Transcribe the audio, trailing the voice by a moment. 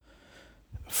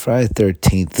Friday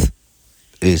 13th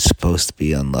is supposed to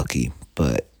be unlucky,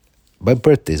 but my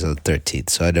birthday's on the 13th,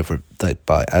 so I never like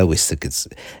buy. I always think it's,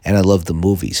 and I love the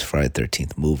movies, Friday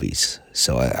 13th movies,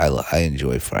 so I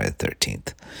enjoy Friday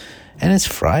 13th, and it's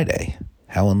Friday.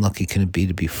 How unlucky can it be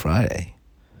to be Friday?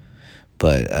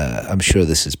 But I'm sure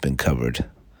this has been covered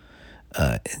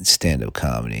in stand-up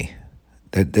comedy.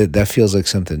 That feels like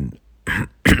something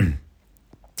that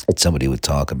somebody would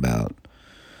talk about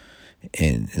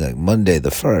in like Monday the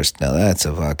 1st. Now that's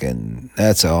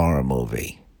a horror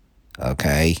movie.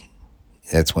 Okay,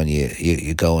 that's when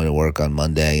you go into work on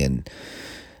Monday and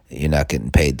you're not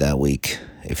getting paid that week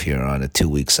if you're on a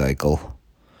 2-week cycle,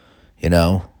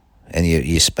 and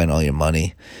you spend all your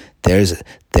money. There's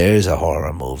a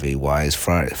horror movie. Why is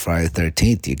Friday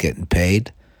 13th? You're getting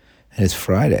paid, and it's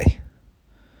Friday.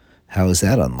 How is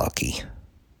that unlucky?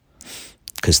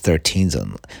 Because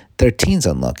 13's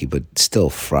unlucky, but still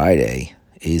Friday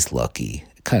is lucky.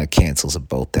 It kind of cancels it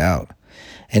both out.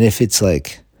 And if it's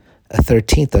like a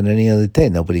 13th on any other day,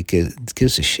 nobody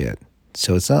gives a shit.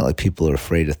 So it's not like people are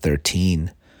afraid of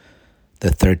 13. The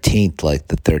 13th, like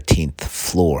the 13th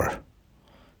floor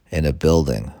in a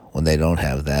building, when they don't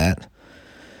have that.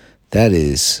 That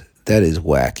is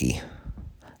wacky.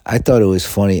 I thought it was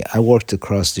funny. I worked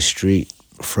across the street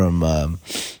from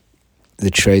the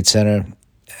Trade Center.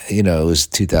 It was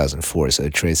 2004, so the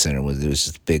Trade Center was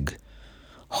this big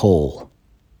hole.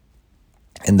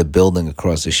 And the building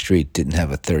across the street didn't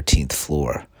have a 13th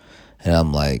floor. And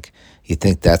I'm like, you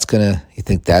think that's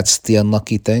the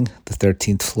unlucky thing, the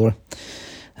 13th floor?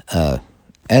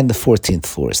 And the 14th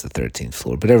floor is the 13th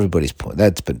floor, but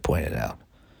that's been pointed out.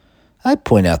 I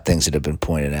point out things that have been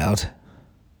pointed out.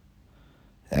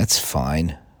 That's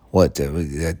fine. What,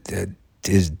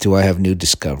 do I have new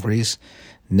discoveries?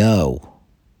 No.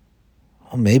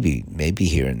 Well, maybe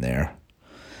here and there.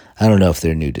 I don't know if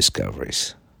they're new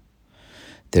discoveries.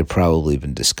 They've probably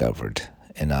been discovered,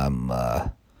 and I'm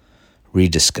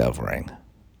rediscovering.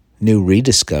 New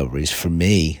rediscoveries for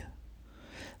me.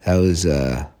 That was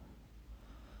a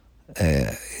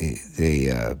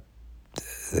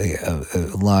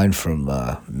line from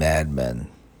Mad Men,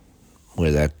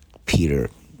 where that Peter.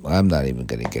 I'm not even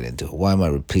going to get into it. Why am I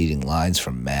repeating lines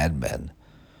from Mad Men?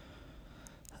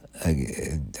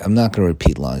 I'm not going to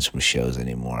repeat lines from shows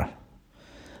anymore.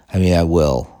 I mean, I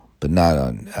will, but not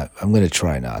on. I'm going to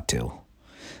try not to.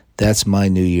 That's my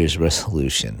New Year's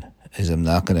resolution. Is I'm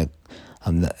not going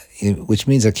to. Which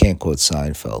means I can't quote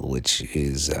Seinfeld, which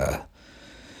is.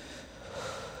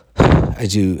 I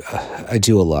do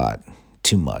a lot,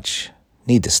 too much.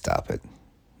 Need to stop it.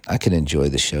 I can enjoy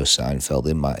the show Seinfeld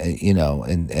in my,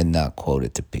 and not quote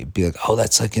it to be like, oh,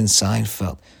 that's like in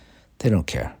Seinfeld. They don't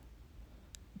care,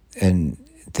 and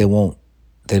they don't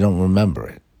remember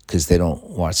it because they don't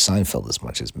watch Seinfeld as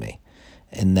much as me,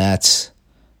 and that's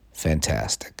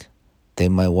fantastic. They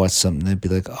might watch something, they'd be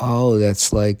like, oh,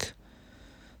 that's like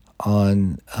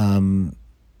on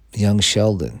Young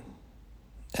Sheldon.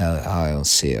 I don't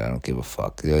see it. I don't give a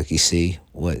fuck. Like, you see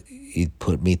what you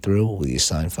put me through with your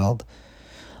Seinfeld?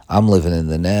 I'm living in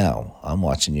the now. I'm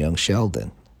watching Young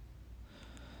Sheldon.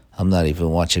 I'm not even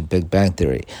watching Big Bang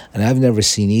Theory. And I've never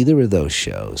seen either of those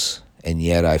shows. And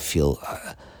yet I feel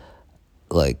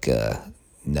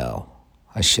no.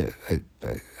 I should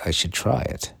try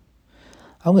it.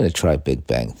 I'm going to try Big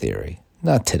Bang Theory.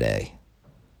 Not today,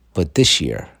 but this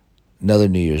year. Another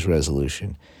New Year's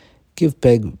resolution. Give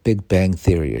Big Bang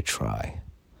Theory a try.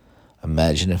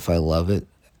 Imagine if I love it.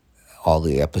 All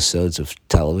the episodes of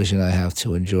television I have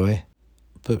to enjoy.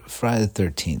 But Friday the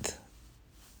 13th,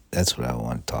 that's what I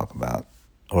want to talk about.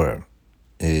 Or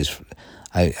it is.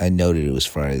 I noted it was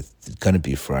going to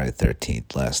be Friday the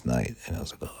 13th last night, and I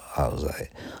was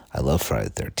like, I love Friday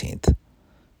the 13th,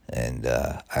 and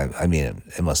I mean,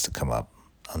 it must have come up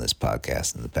on this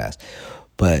podcast in the past,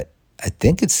 but I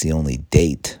think it's the only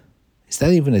date. Is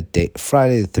that even a date?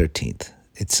 Friday the 13th.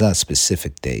 It's not a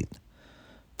specific date.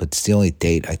 But it's the only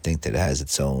date, I think, that has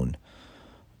its own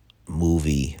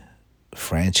movie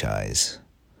franchise.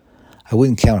 I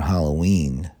wouldn't count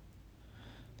Halloween.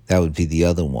 That would be the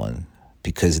other one.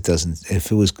 Because it doesn't,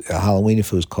 if it was Halloween,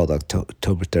 if it was called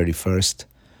October 31st,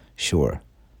 sure,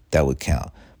 that would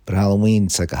count. But Halloween,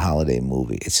 it's like a holiday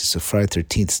movie. It's just a Friday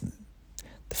 13th,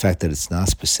 the fact that it's not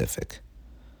specific.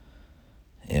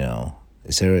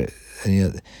 Is there any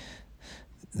other...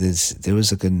 There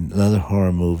was like another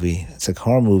horror movie. It's like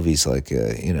horror movies, like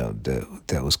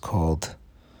that was called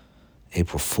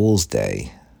April Fool's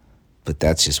Day, but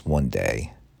that's just one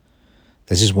day.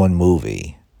 That's just one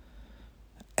movie.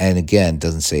 And again, it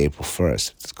doesn't say April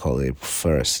 1st. It's called April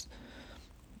 1st.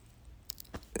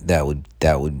 that would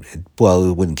well,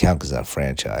 it wouldn't count because it's not a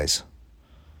franchise.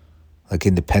 Like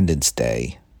Independence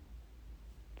Day,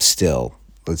 still,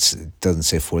 it doesn't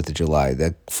say Fourth of July.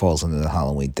 That falls under the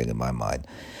Halloween thing in my mind.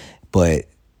 But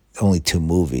only two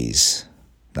movies,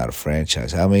 not a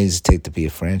franchise. How many does it take to be a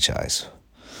franchise?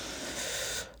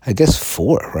 I guess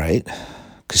four, right?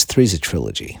 Because three's a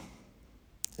trilogy.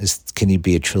 Can you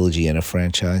be a trilogy and a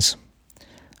franchise?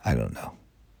 I don't know.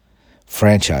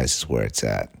 Franchise is where it's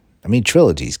at. I mean,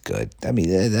 trilogy's good. I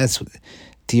mean, that's.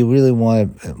 Do you really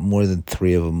want more than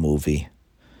three of a movie?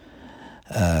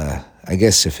 I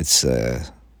guess if it's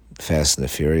Fast and the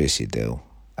Furious, you do.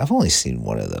 I've only seen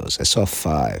one of those. I saw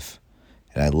 5,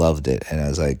 and I loved it. And I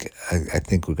was like, I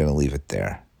think we're going to leave it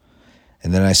there.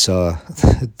 And then I saw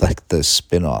like the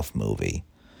spin-off movie,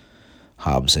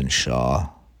 Hobbs and Shaw,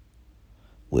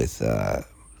 with The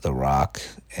Rock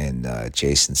and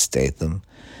Jason Statham,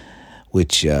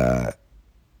 which that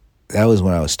was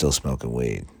when I was still smoking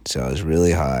weed. So I was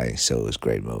really high, so it was a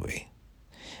great movie.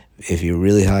 If you're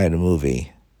really high in a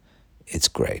movie, it's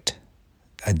great.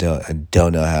 I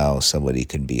don't know how somebody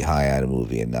can be high at a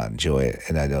movie and not enjoy it,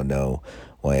 and I don't know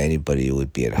why anybody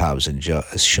would be at Hobbs and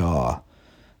Shaw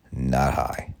not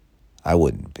high. I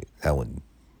wouldn't be.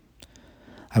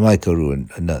 I might go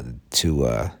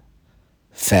to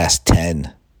Fast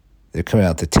 10. They're coming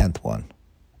out the 10th one.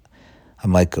 I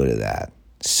might go to that.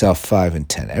 Saw 5 and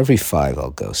 10. Every 5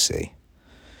 I'll go see.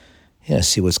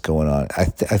 See what's going on.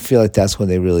 I feel like that's when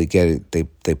they really get it.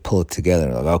 They pull it together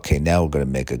and like, okay, now we're going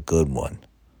to make a good one.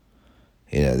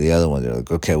 The other one, they're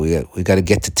like, okay, we got to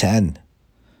get to 10.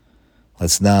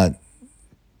 Let's not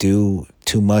do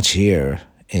too much here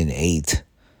in 8.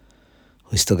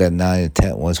 We still got 9 and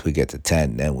 10. Once we get to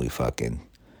 10, then we fucking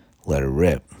let her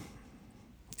rip.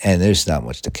 And there's not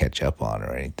much to catch up on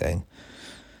or anything.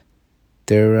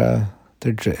 I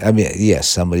mean, yes,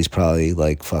 somebody's probably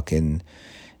like fucking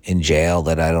in jail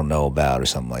that I don't know about or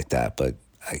something like that, but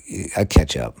I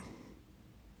catch up.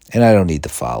 And I don't need to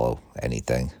follow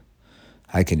anything.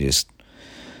 I could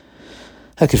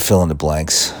fill in the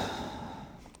blanks.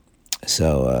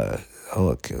 So,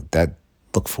 look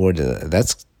forward to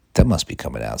that. That must be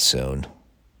coming out soon.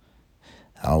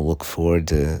 I'll look forward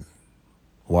to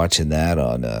watching that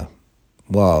on,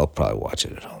 I'll probably watch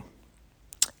it at home.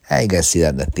 You gotta see that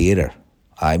in the theater,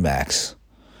 IMAX.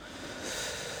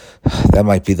 That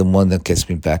might be the one that gets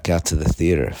me back out to the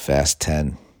theater, Fast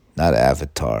 10, not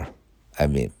Avatar. I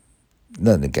mean,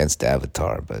 nothing against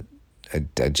Avatar, but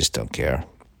I just don't care.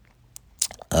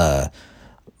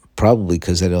 Probably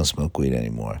because I don't smoke weed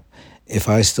anymore. If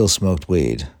I still smoked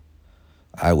weed,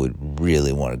 I would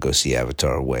really want to go see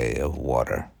Avatar: Way of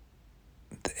Water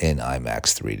in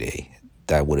IMAX 3D.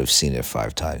 I would have seen it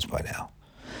 5 times by now.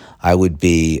 I would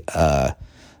be, I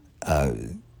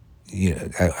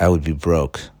would be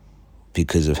broke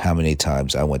because of how many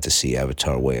times I went to see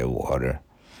Avatar: Way of Water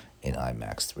in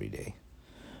IMAX 3D.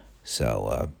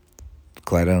 So,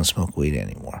 glad I don't smoke weed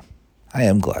anymore. I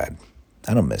am glad.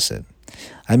 I don't miss it.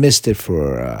 I missed it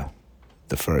for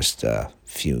the first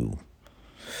few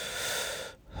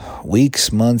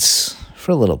weeks, months,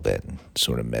 for a little bit.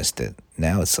 Sort of missed it.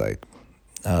 Now it's like,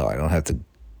 I don't have to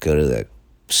go to that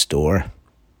store.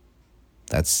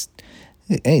 That's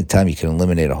anytime you can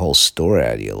eliminate a whole store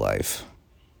out of your life.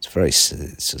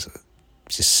 It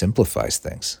just simplifies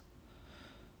things.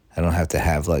 I don't have to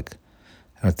have I don't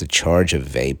have to charge a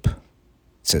vape.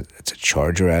 It's a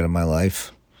charger out of my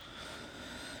life.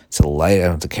 It's a light. I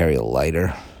don't have to carry a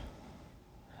lighter.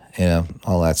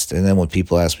 All that stuff. And then when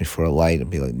people ask me for a light, I'll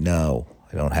be like, no,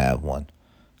 I don't have one.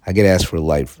 I get asked for a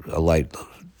light.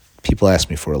 People ask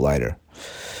me for a lighter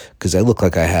because I look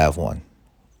like I have one,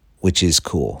 which is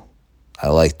cool. I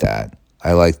like that.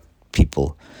 I like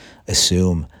people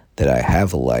assume that I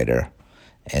have a lighter,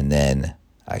 and then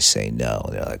I say no.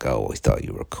 They're like, oh, we thought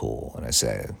you were cool. And I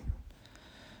say,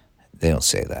 they don't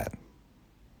say that.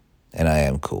 And I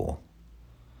am cool.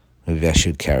 Maybe I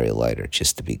should carry a lighter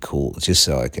just to be cool, just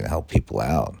so I can help people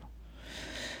out.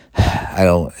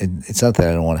 It's not that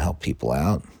I don't want to help people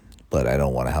out, but I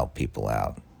don't want to help people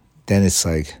out. Then it's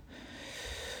like,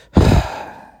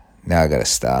 now I got to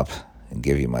stop and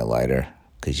give you my lighter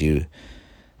because you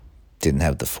didn't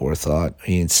have the forethought.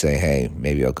 You didn't say, hey,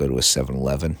 maybe I'll go to a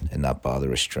 7-Eleven and not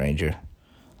bother a stranger.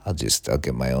 I'll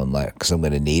get my own lighter because I'm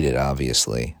going to need it,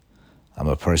 obviously. I'm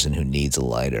a person who needs a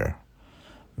lighter.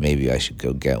 Maybe I should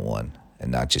go get one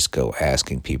and not just go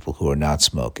asking people who are not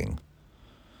smoking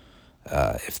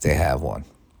if they have one.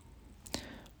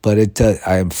 But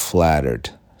I am flattered,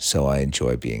 so I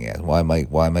enjoy being asked. Why am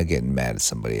I getting mad at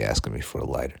somebody asking me for a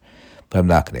lighter? But I'm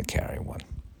not going to carry one.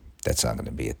 That's not going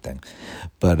to be a thing.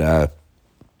 But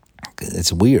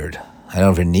it's weird. I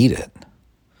don't even need it.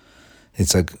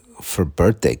 It's like for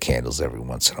birthday candles every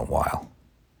once in a while.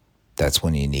 That's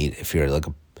when you need it, if you're like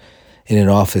in an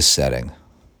office setting.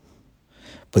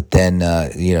 But then,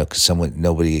 but you're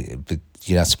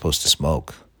not supposed to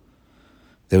smoke.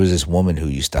 There was this woman who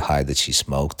used to hide that she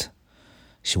smoked.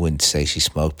 She wouldn't say she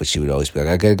smoked, but she would always be like,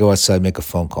 I got to go outside and make a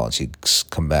phone call. And she'd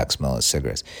come back smelling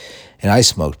cigarettes. And I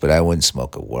smoked, but I wouldn't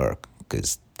smoke at work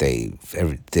because they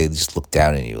just look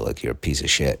down on you like you're a piece of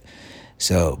shit.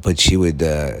 So, but she would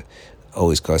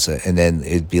always cause it. And then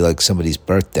it'd be like somebody's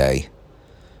birthday.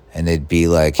 And they'd be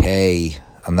like, hey,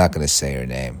 I'm not going to say her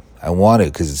name. I want to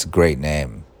because it's a great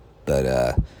name.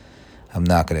 But I'm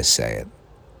not going to say it.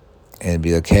 And it'd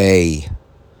be like, hey,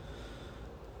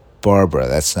 Barbara,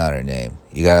 that's not her name.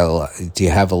 Do you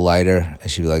have a lighter?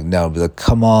 And she'd be like, no. I'd be like,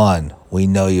 come on. We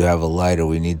know you have a lighter.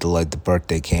 We need to light the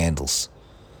birthday candles.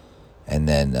 And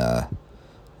then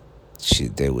she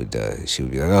would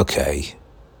be like, okay.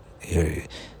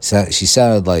 So she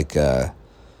sounded like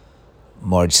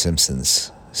Marge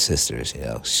Simpson's sisters,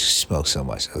 she smoked so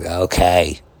much.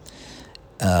 Okay.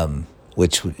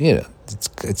 Which,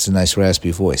 it's a nice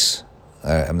raspy voice.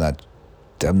 I'm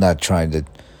not trying to.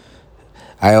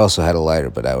 I also had a lighter,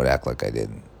 but I would act like I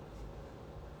didn't,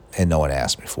 and no one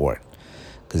asked me for it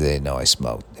because they didn't know I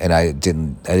smoked, and I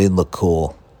didn't look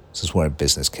cool. So I was wearing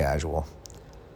business casual.